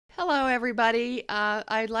Hello, everybody.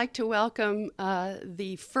 I'd like to welcome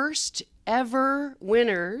the first ever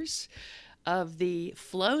winners of the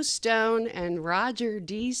Flo Stone and Roger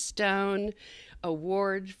D. Stone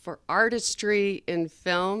Award for Artistry in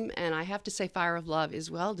Film. And I have to say, Fire of Love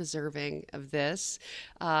is well deserving of this.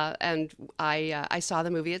 And I saw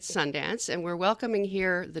the movie at Sundance, and we're welcoming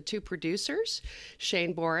here the two producers,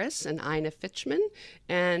 Shane Boris and Ina Fichman,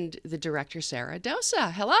 and the director, Sara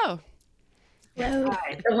Dosa. Hello. Hello,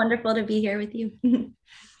 it's so wonderful to be here with you.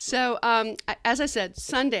 So, as I said,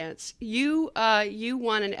 Sundance, you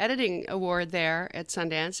won an editing award there at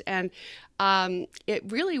Sundance, and it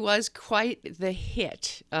really was quite the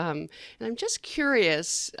hit. And I'm just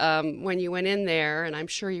curious, when you went in there, and I'm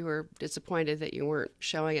sure you were disappointed that you weren't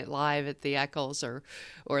showing it live at the Eccles or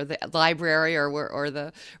the library or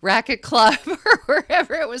the Racket Club or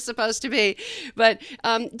wherever it was supposed to be. But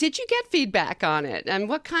did you get feedback on it? And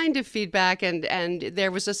what kind of feedback? And there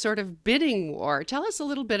was a sort of bidding war. Tell us a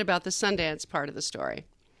little bit about the Sundance part of the story.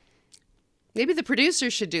 Maybe the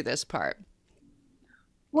producers should do this part.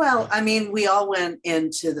 Well, I mean, we all went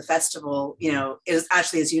into the festival, it was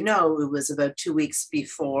actually, as you know, it was about 2 weeks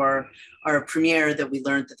before our premiere that we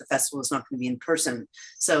learned that the festival was not going to be in person.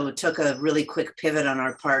 So it took a really quick pivot on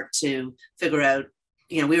our part to figure out,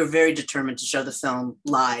 we were very determined to show the film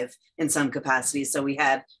live in some capacity. So we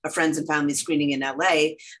had a friends and family screening in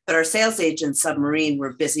LA, but our sales agent, Submarine,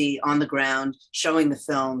 were busy on the ground showing the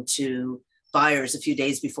film to buyers a few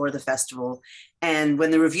days before the festival. And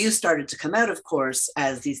when the reviews started to come out, of course,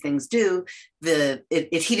 as these things do,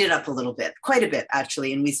 it heated up a little bit, quite a bit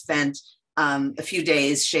actually. And we spent a few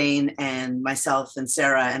days, Shane and myself and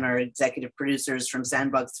Sara and our executive producers from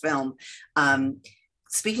Sandbox Film,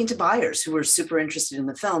 speaking to buyers who were super interested in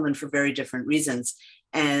the film and for very different reasons.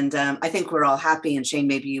 And I think we're all happy, and Shane,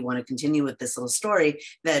 maybe you want to continue with this little story,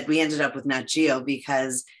 that we ended up with Nat Geo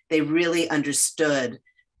because they really understood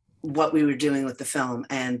what we were doing with the film,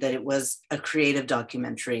 and that it was a creative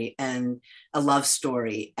documentary and a love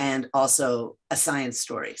story and also a science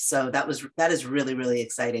story. So that is really, really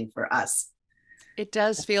exciting for us. It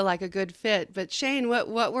does feel like a good fit. But Shane, what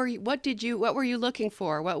were you looking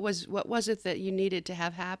for? What was it that you needed to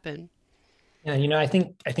have happen? Yeah, I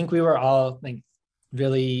think we were all like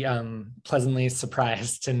really pleasantly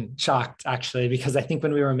surprised and shocked, actually, because I think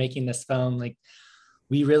when we were making this film, like,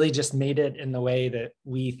 we really just made it in the way that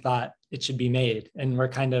we thought it should be made. And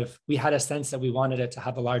we had a sense that we wanted it to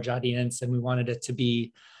have a large audience, and we wanted it to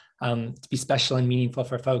be special and meaningful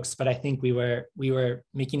for folks. But I think we were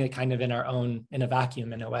making it kind of in a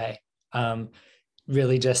vacuum, in a way,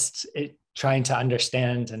 really just trying to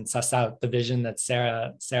understand and suss out the vision that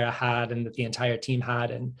Sara had and that the entire team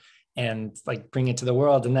had, and like bring it to the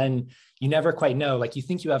world. And then you never quite know, like, you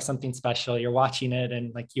think you have something special, you're watching it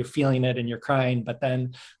and like you're feeling it and you're crying, but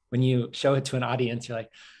then when you show it to an audience, you're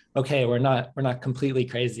like, okay, we're not completely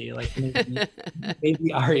crazy. Like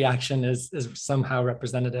maybe our reaction is somehow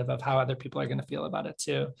representative of how other people are going to feel about it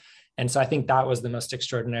too. And so I think that was the most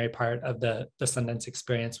extraordinary part of the Sundance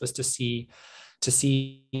experience, was to see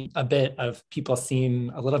a bit of people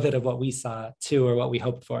seeing a little bit of what we saw too, or what we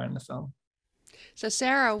hoped for in the film. So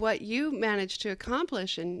Sara, what you managed to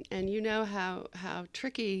accomplish, and you know how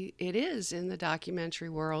tricky it is in the documentary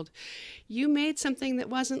world, you made something that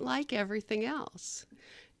wasn't like everything else.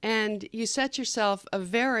 And you set yourself a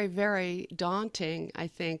very, very daunting, I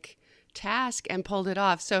think, task and pulled it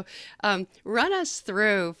off. So run us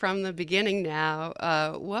through from the beginning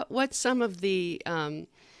now, what some of the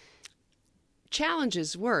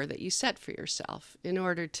challenges were that you set for yourself in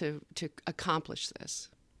order to accomplish this.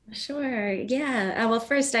 Sure. Yeah. Well,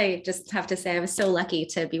 first, I just have to say I was so lucky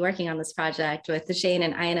to be working on this project with Shane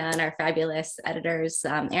and Ina and our fabulous editors,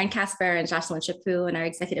 Aaron Casper and Jocelyn Chaput, and our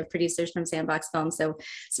executive producers from Sandbox Film. So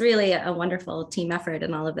it's really a wonderful team effort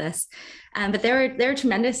in all of this. But there were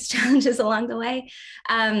tremendous challenges along the way.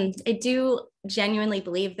 I do genuinely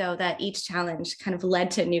believe, though, that each challenge kind of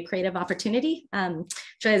led to a new creative opportunity,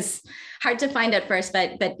 which was hard to find at first,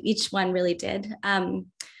 but each one really did.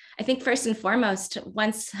 I think first and foremost,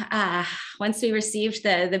 once we received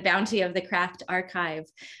the bounty of the Krafft archive,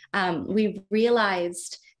 we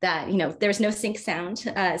realized that there was no sync sound,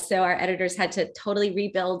 so our editors had to totally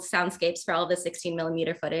rebuild soundscapes for all the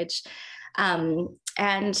 16mm footage.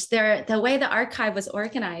 And the way the archive was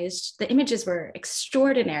organized, the images were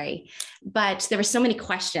extraordinary, but there were so many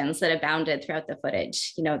questions that abounded throughout the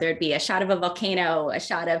footage. There'd be a shot of a volcano, a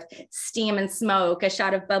shot of steam and smoke, a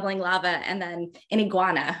shot of bubbling lava, and then an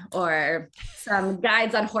iguana, or some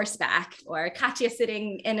guides on horseback, or Katya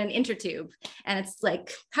sitting in an inner tube. And it's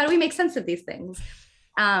like, how do we make sense of these things?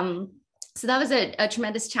 So that was a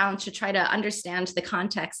tremendous challenge to try to understand the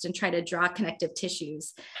context and try to draw connective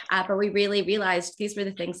tissues. But we really realized these were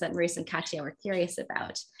the things that Maurice and Katya were curious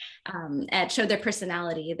about. And showed their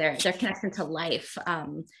personality, their connection to life.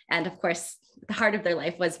 And of course, the heart of their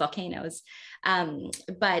life was volcanoes.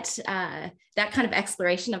 But that kind of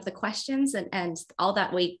exploration of the questions and all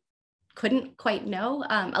that we couldn't quite know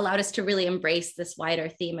allowed us to really embrace this wider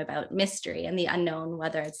theme about mystery and the unknown,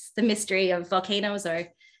 whether it's the mystery of volcanoes or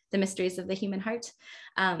the mysteries of the human heart.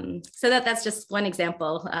 So that's just one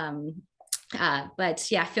example.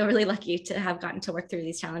 But yeah, I feel really lucky to have gotten to work through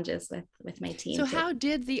these challenges with my team. So how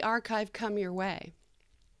did the archive come your way?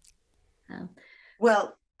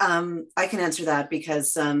 Well, I can answer that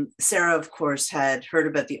because Sara, of course, had heard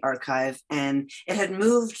about the archive, and it had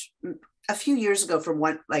moved a few years ago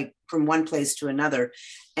from one place to another.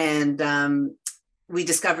 And we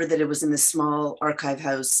discovered that it was in this small archive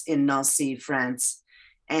house in Nancy, France.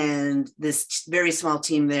 And this very small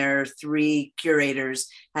team there, 3 curators,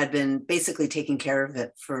 had been basically taking care of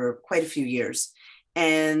it for quite a few years.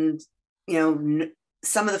 And,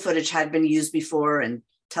 some of the footage had been used before in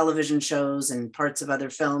television shows and parts of other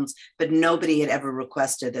films, but nobody had ever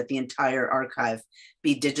requested that the entire archive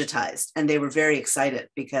be digitized. And they were very excited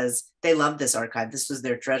because they loved this archive. This was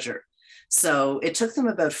their treasure. So it took them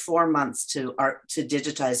about 4 months to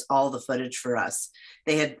digitize all the footage for us.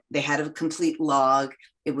 They had a complete log.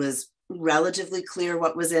 It was relatively clear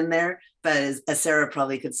what was in there, but as Sara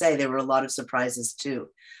probably could say, there were a lot of surprises too.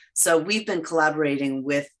 So we've been collaborating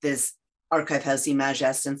with this archive house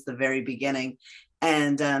Images since the very beginning,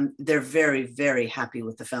 and they're very, very happy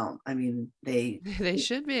with the film. I mean, they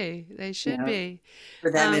should be. They should be.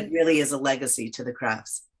 For them, it really is a legacy to the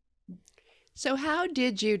Kraffts. So how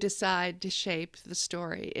did you decide to shape the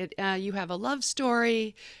story? You have a love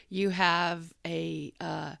story, you have a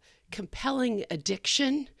compelling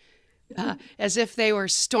addiction, as if they were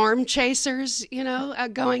storm chasers,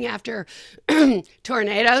 going after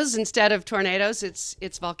tornadoes. Instead of tornadoes,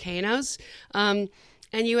 it's volcanoes. And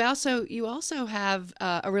you also have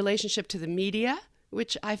a relationship to the media,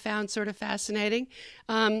 which I found sort of fascinating.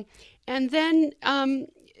 And then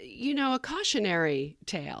a cautionary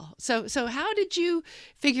tale. So how did you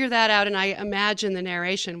figure that out? And I imagine the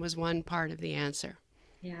narration was one part of the answer.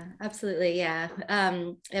 Yeah, absolutely. Yeah.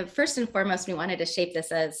 First and foremost, we wanted to shape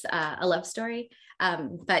this as a love story,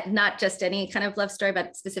 but not just any kind of love story,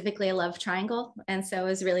 but specifically a love triangle. And so it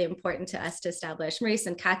was really important to us to establish Maurice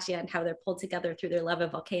and Katya and how they're pulled together through their love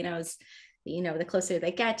of volcanoes. The closer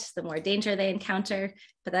they get, the more danger they encounter,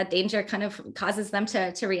 but that danger kind of causes them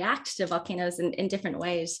to react to volcanoes in different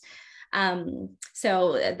ways.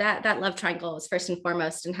 So that love triangle is first and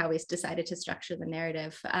foremost in how we decided to structure the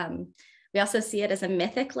narrative. We also see it as a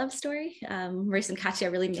mythic love story. Maurice and Katya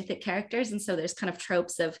are really mythic characters. And so there's kind of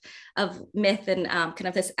tropes of myth and kind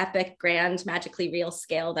of this epic, grand, magically real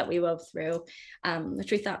scale that we wove through,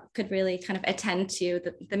 which we thought could really kind of attend to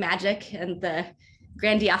the magic and the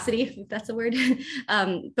grandiosity, if that's a word,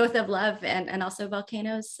 both of love and also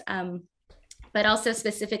volcanoes. But also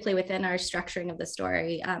specifically within our structuring of the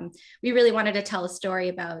story, we really wanted to tell a story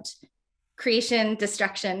about creation,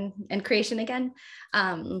 destruction, and creation again,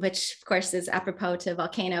 which of course is apropos to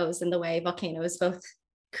volcanoes and the way volcanoes both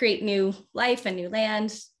create new life and new land,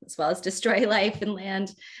 as well as destroy life and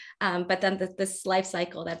land. But then this life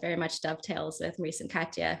cycle that very much dovetails with Maurice and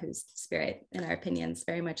Katya, whose spirit, in our opinions,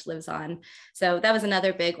 very much lives on. So that was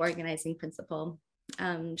another big organizing principle.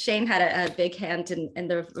 Shane had a big hand in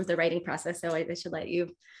the writing process, so I should let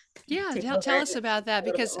you. Yeah, tell us about that,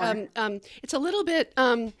 because it's a little bit.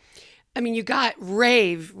 You got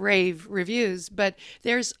rave reviews, but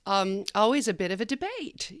there's always a bit of a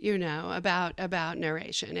debate, about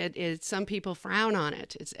narration. Some people frown on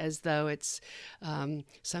it. It's as though it's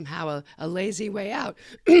somehow a lazy way out.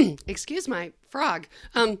 Excuse my frog.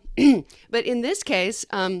 But in this case,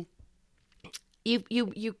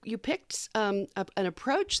 you picked an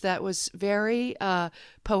approach that was very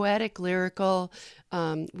poetic, lyrical,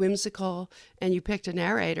 whimsical, and you picked a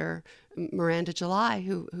narrator, Miranda July,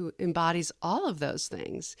 who embodies all of those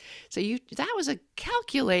things. So that was a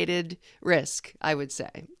calculated risk, I would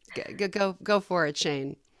say. Go for it,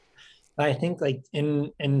 Shane. I think, like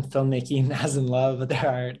in filmmaking, as in love,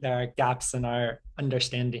 there are gaps in our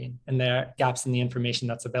understanding, and there are gaps in the information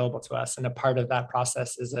that's available to us. And a part of that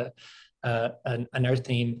process is an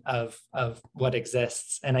unearthing of what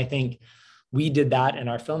exists. And I think we did that in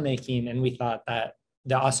our filmmaking, and we thought that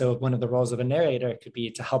also one of the roles of a narrator could be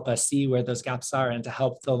to help us see where those gaps are and to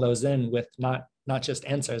help fill those in with not just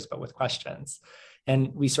answers, but with questions.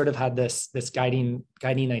 And we sort of had this guiding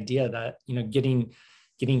idea that,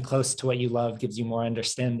 getting close to what you love gives you more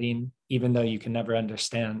understanding. even though you can never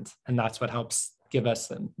understand. And that's what helps give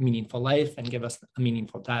us a meaningful life and give us a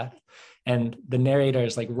meaningful death. And the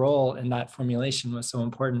narrator's like role in that formulation was so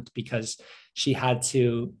important because she had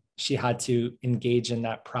to engage in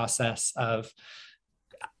that process of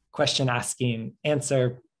question asking,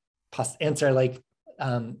 answer, like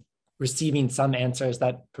receiving some answers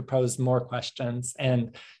that proposed more questions.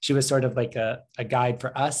 And she was sort of like a guide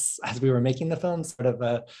for us as we were making the film, sort of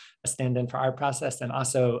a stand-in for our process, and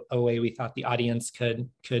also a way we thought the audience could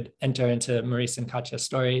enter into Maurice and Katya's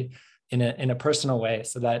story in a personal way,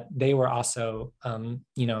 so that they were also,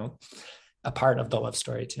 a part of the love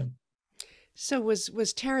story too. So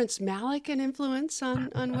was Terrence Malick an influence on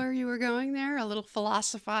where you were going there? A little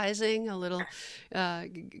philosophizing, a little,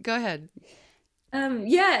 go ahead.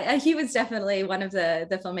 He was definitely one of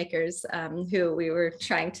the filmmakers who we were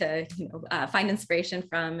trying to find inspiration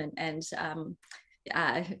from, and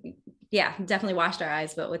definitely washed our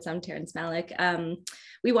eyes with some Terrence Malick.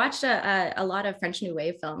 We watched a lot of French New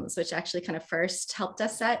Wave films, which actually kind of first helped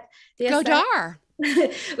us set the aesthetic. Godard.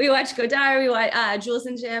 We watched Godard. We watched Jules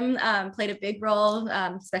and Jim played a big role,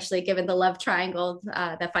 especially given the love triangle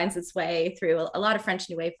that finds its way through a lot of French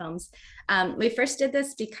New Wave films. We first did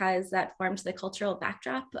this because that formed the cultural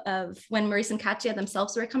backdrop of when Maurice and Katya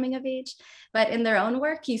themselves were coming of age. But in their own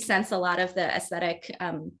work, you sense a lot of the aesthetic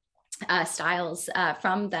styles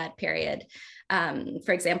from that period.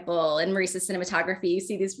 For example, in Maurice's cinematography, you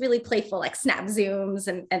see these really playful like snap zooms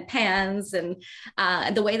and pans, and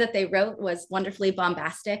the way that they wrote was wonderfully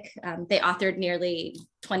bombastic. They authored nearly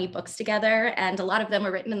 20 books together, and a lot of them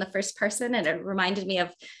were written in the first person, and it reminded me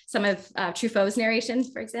of some of Truffaut's narration,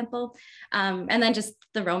 for example, and then just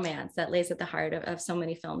the romance that lays at the heart of so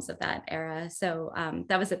many films of that era. So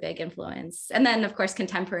that was a big influence. And then, of course,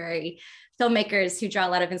 contemporary filmmakers who draw a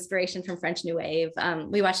lot of inspiration from French New Wave.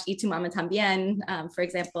 We watched Y tu mama tambien, for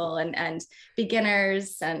example, and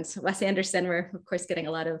Beginners, and Wes Anderson. We're, of course, getting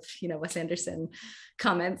a lot of Wes Anderson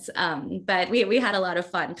comments, but we had a lot of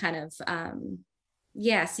fun kind of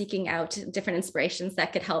seeking out different inspirations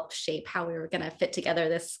that could help shape how we were going to fit together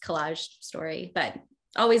this collage story, but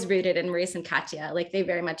always rooted in Maurice and Katya. Like, they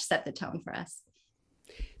very much set the tone for us.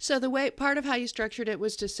 So the way, part of how you structured it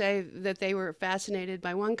was to say that they were fascinated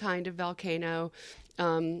by one kind of volcano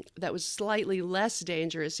that was slightly less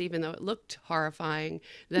dangerous, even though it looked horrifying,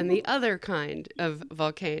 than the other kind of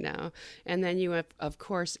volcano. And then you, of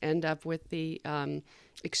course, end up with the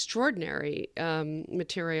extraordinary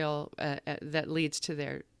material that leads to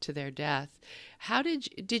their death. How did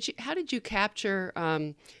you capture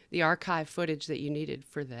the archive footage that you needed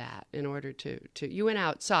for that in order to you went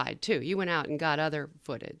outside too. You went out and got other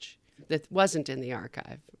footage that wasn't in the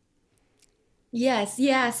archive. Yes,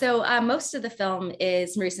 yeah. So most of the film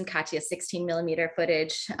is Maurice and Katya's 16 millimeter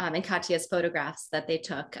footage and Katya's photographs that they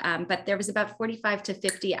took. But there was about 45 to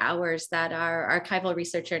 50 hours that our archival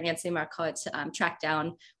researcher, Nancy Marcotte, tracked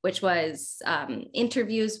down, which was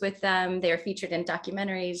interviews with them. They were featured in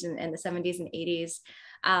documentaries in the 70s and 80s.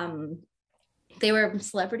 They were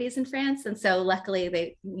celebrities in France. And so luckily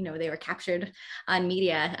they were captured on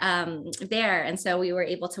media there. And so we were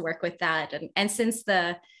able to work with that. And since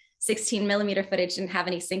the 16 millimeter footage didn't have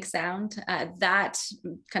any sync sound, that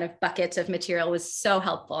kind of bucket of material was so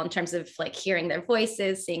helpful in terms of like hearing their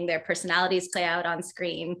voices, seeing their personalities play out on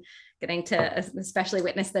screen, getting to especially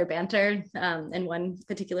witness their banter in one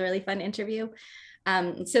particularly fun interview.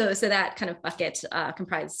 So that kind of bucket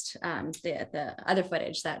comprised the other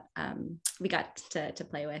footage that we got to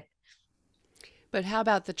play with. But how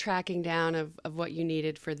about the tracking down of what you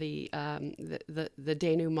needed for the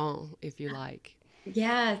denouement, if you like?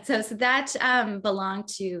 Yeah, so that belonged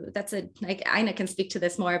to, like Aina can speak to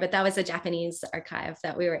this more, but that was a Japanese archive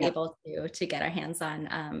that we were able to get our hands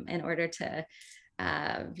on in order to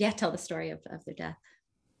tell the story of their death.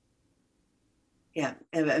 Yeah,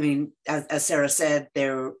 I mean, as Sara said,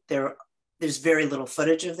 there's very little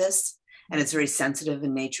footage of this, and it's very sensitive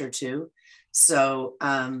in nature too. So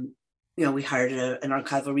we hired an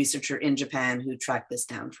archival researcher in Japan who tracked this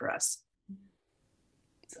down for us.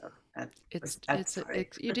 So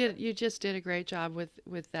you just did a great job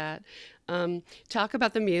with that. Talk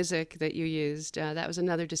about the music that you used. That was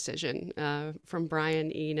another decision from Brian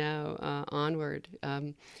Eno onward.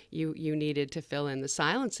 You needed to fill in the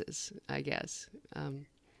silences, I guess.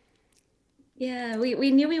 Yeah,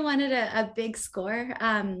 we knew we wanted a big score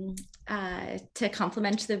to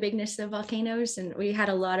complement the bigness of volcanoes. And we had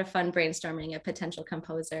a lot of fun brainstorming a potential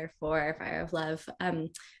composer for Fire of Love.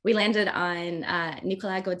 We landed on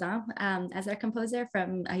Nicolas Godin as our composer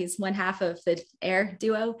he's one half of the Air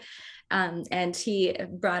duo. And he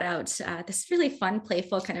brought out this really fun,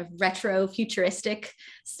 playful, kind of retro futuristic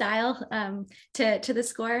style to the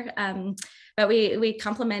score. But we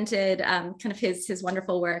complemented kind of his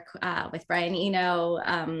wonderful work with Brian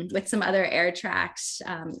Eno, with some other Air tracks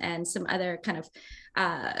and some other kind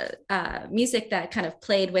of music that kind of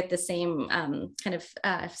played with the same kind of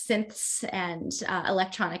synths and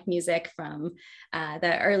electronic music from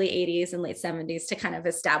the early 80s and late 70s to kind of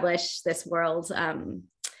establish this world.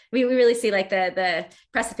 We really see like the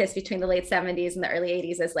precipice between the late 70s and the early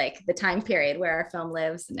 80s as like the time period where our film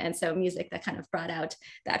lives. And so music that kind of brought out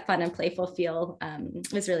that fun and playful feel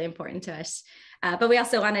was really important to us. But we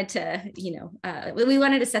also wanted to, we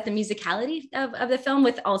wanted to set the musicality of the film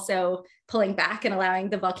with also pulling back and allowing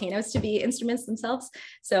the volcanoes to be instruments themselves.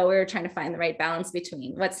 So we were trying to find the right balance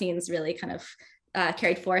between what scenes really kind of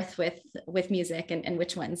carried forth with music and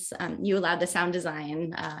which ones you allowed the sound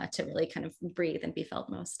design to really kind of breathe and be felt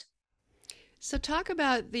most. So talk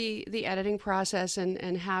about the editing process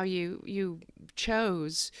and how you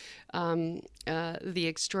chose the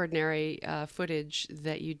extraordinary footage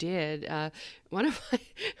that you did. One of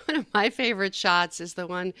my favorite shots is the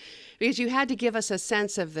one because you had to give us a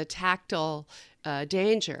sense of the tactile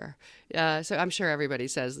danger. So I'm sure everybody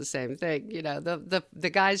says the same thing. The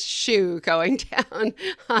guy's shoe going down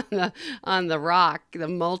on the rock, the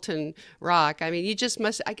molten rock. I mean, you just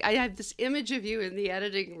must. I have this image of you in the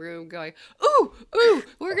editing room going, "Ooh,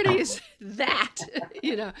 we're going to use that."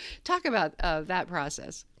 Talk about that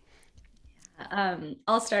process.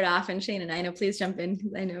 I'll start off, and Shane and Ina, please jump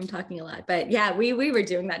in. I know I'm talking a lot, but yeah, we were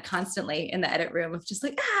doing that constantly in the edit room of just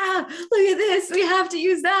like, look at this, we have to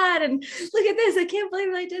use that, and look at this, I can't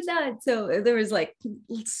believe I did that. So there was like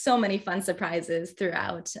so many fun surprises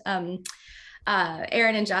throughout.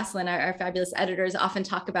 Aaron and Jocelyn, our fabulous editors, often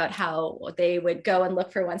talk about how they would go and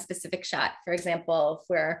look for one specific shot. For example, if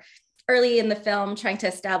we're early in the film trying to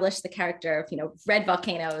establish the character of red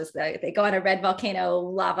volcanoes, they go on a red volcano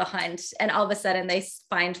lava hunt, and all of a sudden they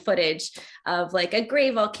find footage of like a gray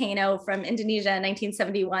volcano from Indonesia in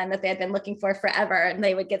 1971 that they had been looking for forever, and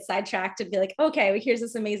they would get sidetracked and be like, okay, well, here's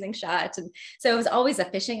this amazing shot. And so it was always a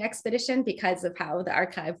fishing expedition because of how the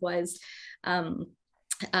archive was.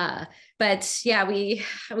 But yeah, we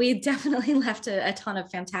definitely left a ton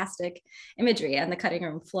of fantastic imagery on the cutting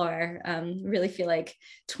room floor. Really feel like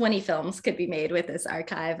 20 films could be made with this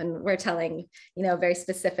archive, and we're telling, a very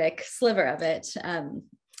specific sliver of it.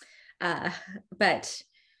 But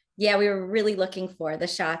yeah, we were really looking for the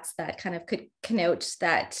shots that kind of could connote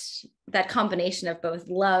that combination of both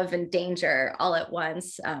love and danger all at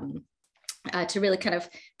once. To really kind of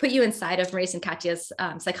put you inside of Maurice and Katya's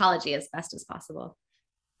psychology as best as possible.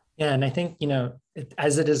 Yeah, and I think,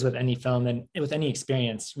 as it is with any film and with any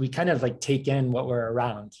experience, we kind of like take in what we're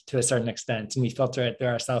around to a certain extent, and we filter it through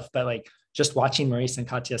ourselves. But like just watching Maurice and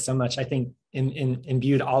Katya so much, I think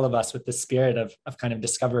imbued all of us with the spirit of kind of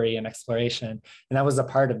discovery and exploration. And that was a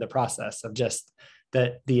part of the process of just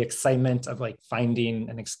the excitement of like finding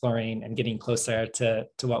and exploring and getting closer to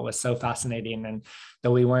what was so fascinating. And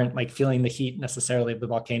though we weren't like feeling the heat necessarily of the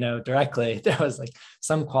volcano directly, there was like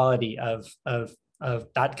some quality of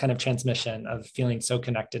that kind of transmission of feeling so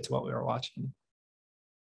connected to what we were watching.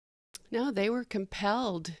 No, they were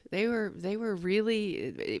compelled. They were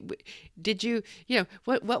really. Did you?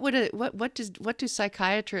 What do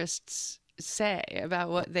psychiatrists say about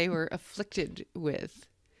what they were afflicted with?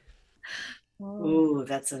 Oh,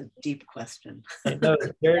 that's a deep question. No,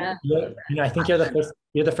 I think you're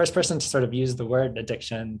the first person to sort of use the word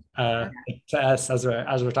addiction to us as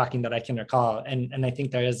we're talking that I can recall, and I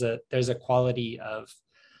think there's a quality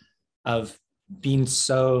of being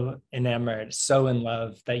so enamored, so in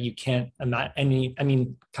love that you can't imagine I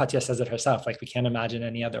mean, Katya says it herself, like we can't imagine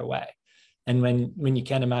any other way. And when you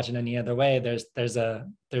can't imagine any other way, there's a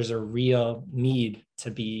real need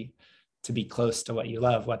to be close to what you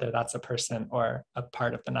love, whether that's a person or a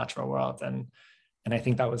part of the natural world. And I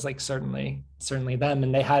think that was like certainly them.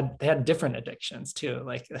 And they had different addictions too,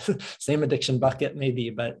 like same addiction bucket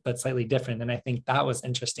maybe, but slightly different. And I think that was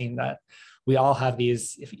interesting that we all have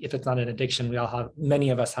these, if it's not an addiction, many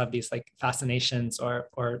of us have these like fascinations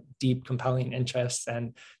or deep compelling interests,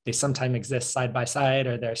 and they sometimes exist side by side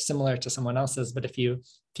or they're similar to someone else's. But if you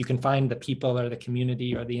can find the people or the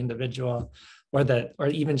community or the individual or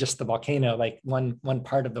even just the volcano, like one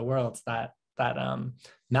part of the world that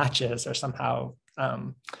matches or somehow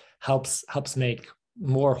helps make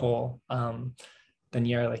more whole, then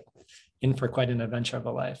you're like in for quite an adventure of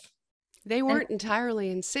a life. They weren't entirely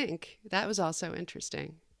in sync. That was also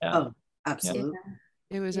interesting. Yeah. Oh, absolutely.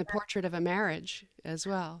 It was a portrait of a marriage as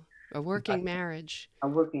well, a working marriage. A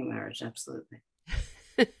working marriage, absolutely.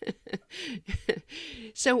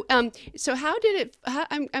 So, so how did it?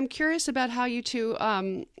 I'm curious about how you two.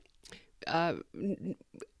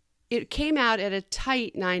 It came out at a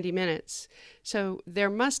tight 90 minutes, so there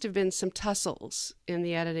must have been some tussles in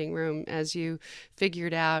the editing room as you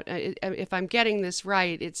figured out. If I'm getting this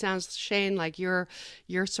right, it sounds, Shane, like you're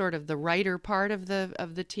sort of the writer part of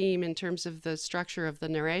the team in terms of the structure of the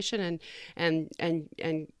narration,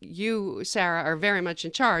 and you, Sara, are very much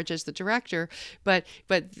in charge as the director. But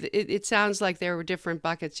it sounds like there were different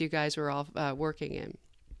buckets you guys were all working in.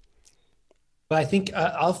 But I think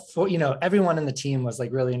everyone in the team was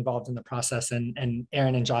like really involved in the process, and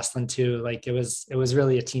Aaron and Jocelyn too. Like it was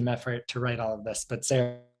really a team effort to write all of this. But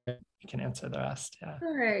Sara, you can answer the rest. Yeah.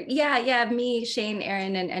 Sure. Yeah. Me, Shane,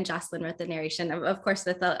 Aaron, and Jocelyn wrote the narration, of course,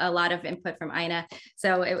 with a lot of input from Ina.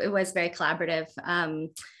 So it was very collaborative.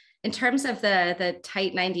 In terms of the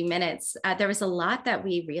tight 90 minutes, there was a lot that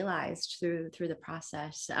we realized through the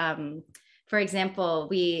process. For example,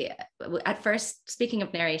 we, at first, speaking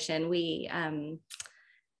of narration, the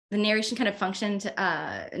narration kind of functioned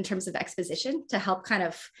in terms of exposition to help kind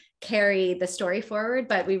of carry the story forward,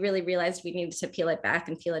 but we really realized we needed to peel it back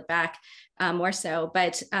more so.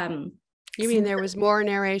 But you mean there was more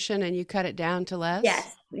narration and you cut it down to less?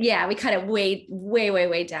 Yes. Yeah, we cut it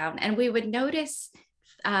way down. And we would notice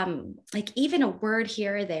like even a word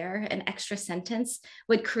here or there, an extra sentence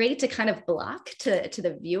would create a kind of block to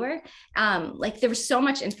the viewer. Like there was so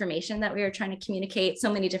much information that we were trying to communicate,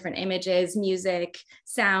 so many different images, music,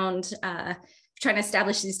 sound, trying to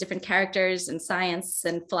establish these different characters and science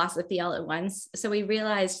and philosophy all at once. So we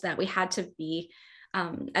realized that we had to be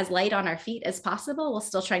as light on our feet as possible while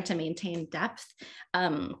still trying to maintain depth.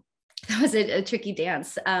 That was a tricky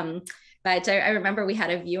dance. But I remember we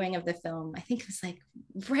had a viewing of the film, I think it was like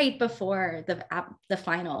right before the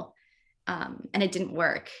final, and it didn't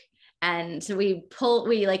work. And so we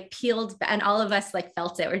like peeled, and all of us like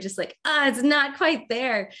felt it. We're just like, it's not quite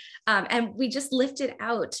there. And we just lifted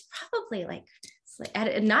out probably like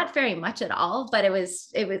not very much at all, but it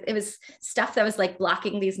was stuff that was like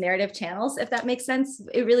blocking these narrative channels, if that makes sense.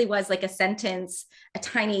 It really was like a sentence, a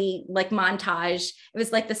tiny like montage. It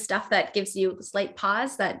was like the stuff that gives you a slight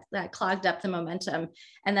pause that clogged up the momentum.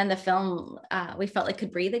 And then the film, we felt like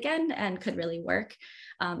could breathe again and could really work.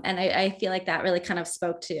 And I feel like that really kind of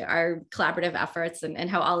spoke to our collaborative efforts and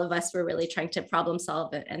how all of us were really trying to problem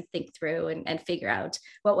solve it and think through and figure out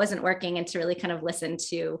what wasn't working, and to really kind of listen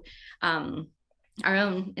to our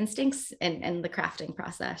own instincts and the crafting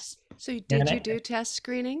process. So did you do test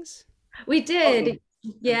screenings? We did.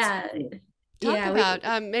 Yeah. Talk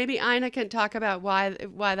about, maybe Ina can talk about why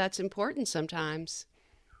that's important sometimes.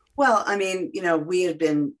 Well, I mean, we had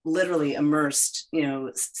been literally immersed,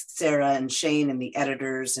 Sara and Shane and the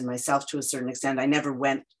editors and myself to a certain extent. I never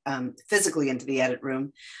went physically into the edit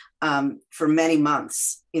room for many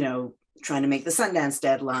months, trying to make the Sundance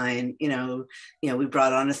deadline. We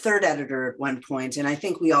brought on a third editor at one point, and I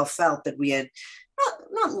think we all felt that we had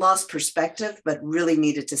not lost perspective, but really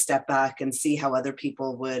needed to step back and see how other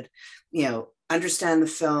people would, understand the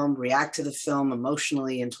film, react to the film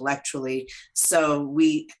emotionally, intellectually. So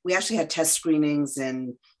we actually had test screenings,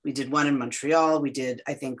 and we did one in Montreal. We did,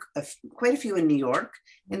 I think, quite a few in New York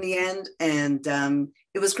in the end. And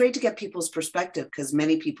it was great to get people's perspective, because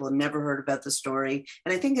many people had never heard about the story.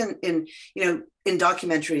 And I think in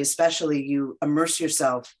documentary, especially, you immerse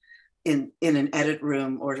yourself in an edit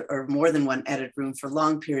room or more than one edit room for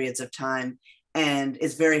long periods of time. And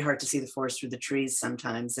it's very hard to see the forest through the trees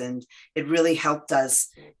sometimes. And it really helped us,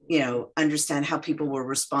 understand how people were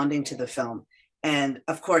responding to the film. And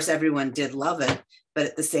of course, everyone did love it. But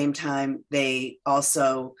at the same time, there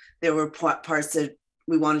were parts that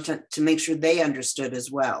we wanted to make sure they understood as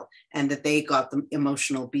well, and that they got the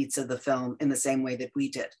emotional beats of the film in the same way that we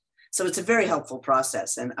did. So it's a very helpful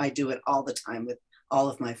process. And I do it all the time with all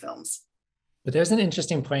of my films. But there's an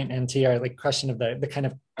interesting point, and to your question of the kind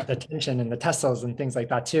of the tension and the tussles and things like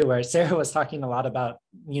that too, where Sara was talking a lot about,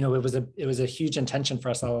 it was a huge intention for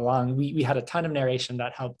us all along. We had a ton of narration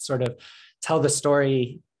that helped sort of tell the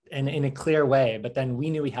story in a clear way, but then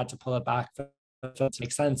we knew we had to pull it back for it to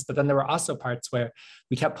make sense. But then there were also parts where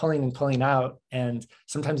we kept pulling and pulling out, and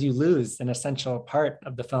sometimes you lose an essential part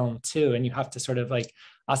of the film too, and you have to sort of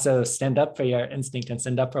also stand up for your instinct and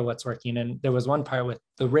stand up for what's working. And there was one part with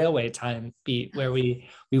the railway time beat where we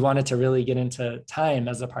wanted to really get into time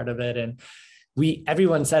as a part of it. And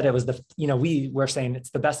everyone said it was we were saying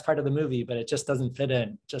it's the best part of the movie, but it just doesn't fit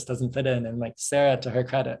in, And like Sara, to her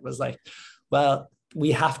credit, was like, well,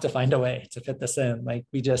 we have to find a way to fit this in. Like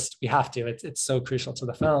we have to, it's so crucial to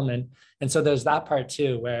the film. And so there's that part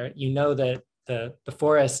too, where that the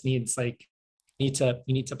forest needs you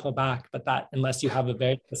need to pull back, but that unless you have a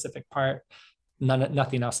very specific part,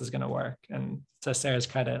 nothing else is going to work. And to Sara's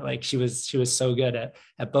credit, like she was so good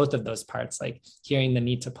at both of those parts, like hearing the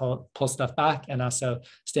need to pull stuff back and also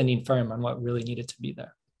standing firm on what really needed to be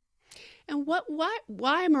there. And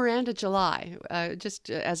why Miranda July, just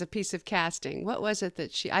as a piece of casting? What was it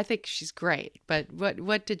that I think she's great, but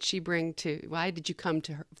what did she bring why did you come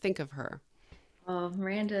to think of her? Oh,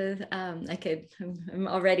 Miranda, I'm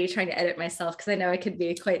already trying to edit myself because I know I could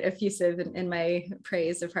be quite effusive in my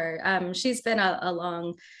praise of her. She's been a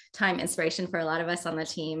long time inspiration for a lot of us on the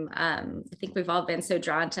team. I think we've all been so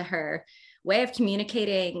drawn to her way of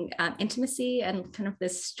communicating intimacy and kind of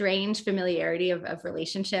this strange familiarity of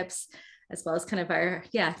relationships, as well as kind of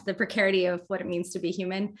the precarity of what it means to be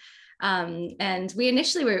human. And we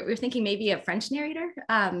initially were thinking maybe a French narrator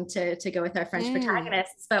to go with our French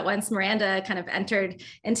protagonists. But once Miranda kind of entered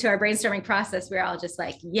into our brainstorming process, we were all just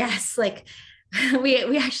like, yes, like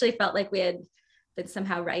we actually felt like we had been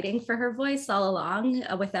somehow writing for her voice all along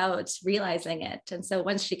without realizing it. And so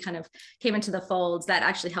once she kind of came into the fold, that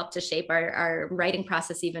actually helped to shape our writing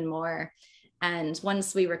process even more. And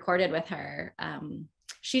once we recorded with her,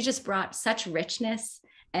 she just brought such richness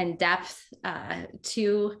and depth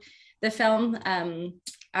to the film.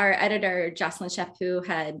 Our editor, Jocelyn Chaput,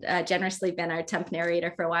 had generously been our temp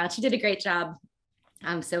narrator for a while. She did a great job.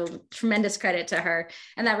 So tremendous credit to her.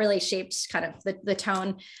 And that really shaped kind of the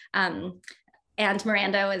tone. And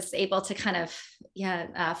Miranda was able to kind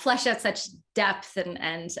of, flesh out such depth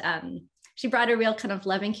and she brought a real kind of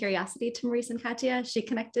loving curiosity to Maurice and Katya. She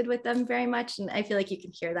connected with them very much. And I feel like you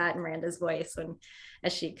can hear that in Miranda's voice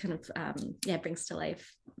as she kind of, brings to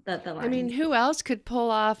life the line. I mean, who else could pull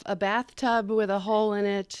off a bathtub with a hole in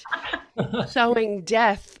it, showing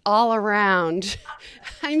death all around?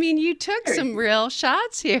 I mean, you took some real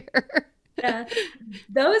shots here. Yeah,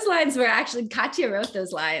 those lines were actually, Katya wrote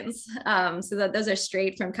those lines. So those are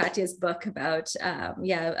straight from Katya's book about,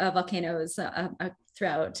 volcanoes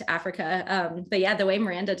throughout Africa. But yeah, the way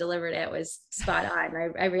Miranda delivered it was spot on.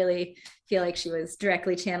 I really feel like she was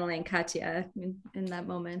directly channeling Katya in that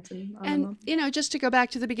moment. And just to go back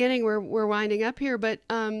to the beginning, we're winding up here, but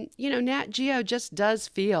Nat Geo just does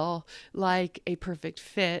feel like a perfect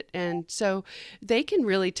fit, and so they can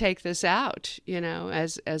really take this out,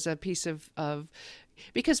 as a piece of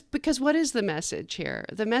because what is the message here?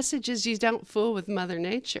 The message is you don't fool with Mother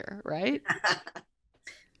Nature, right?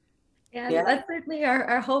 Yeah, that's certainly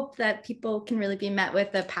our hope, that people can really be met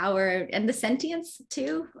with the power and the sentience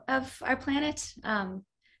too of our planet.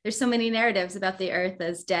 There's so many narratives about the earth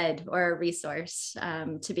as dead or a resource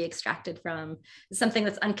to be extracted from, something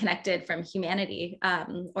that's unconnected from humanity,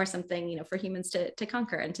 or something, for humans to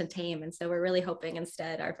conquer and to tame. And so we're really hoping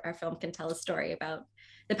instead our film can tell a story about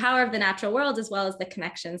the power of the natural world, as well as the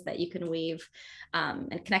connections that you can weave,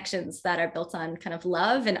 and connections that are built on kind of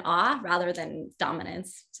love and awe rather than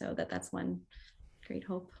dominance. So that's one great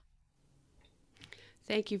hope.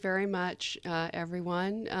 Thank you very much,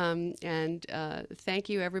 everyone. And thank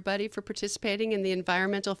you, everybody, for participating in the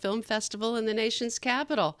Environmental Film Festival in the nation's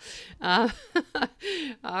capital. All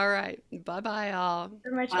right. Bye-bye, all.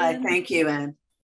 Bye. Thank you, Anne.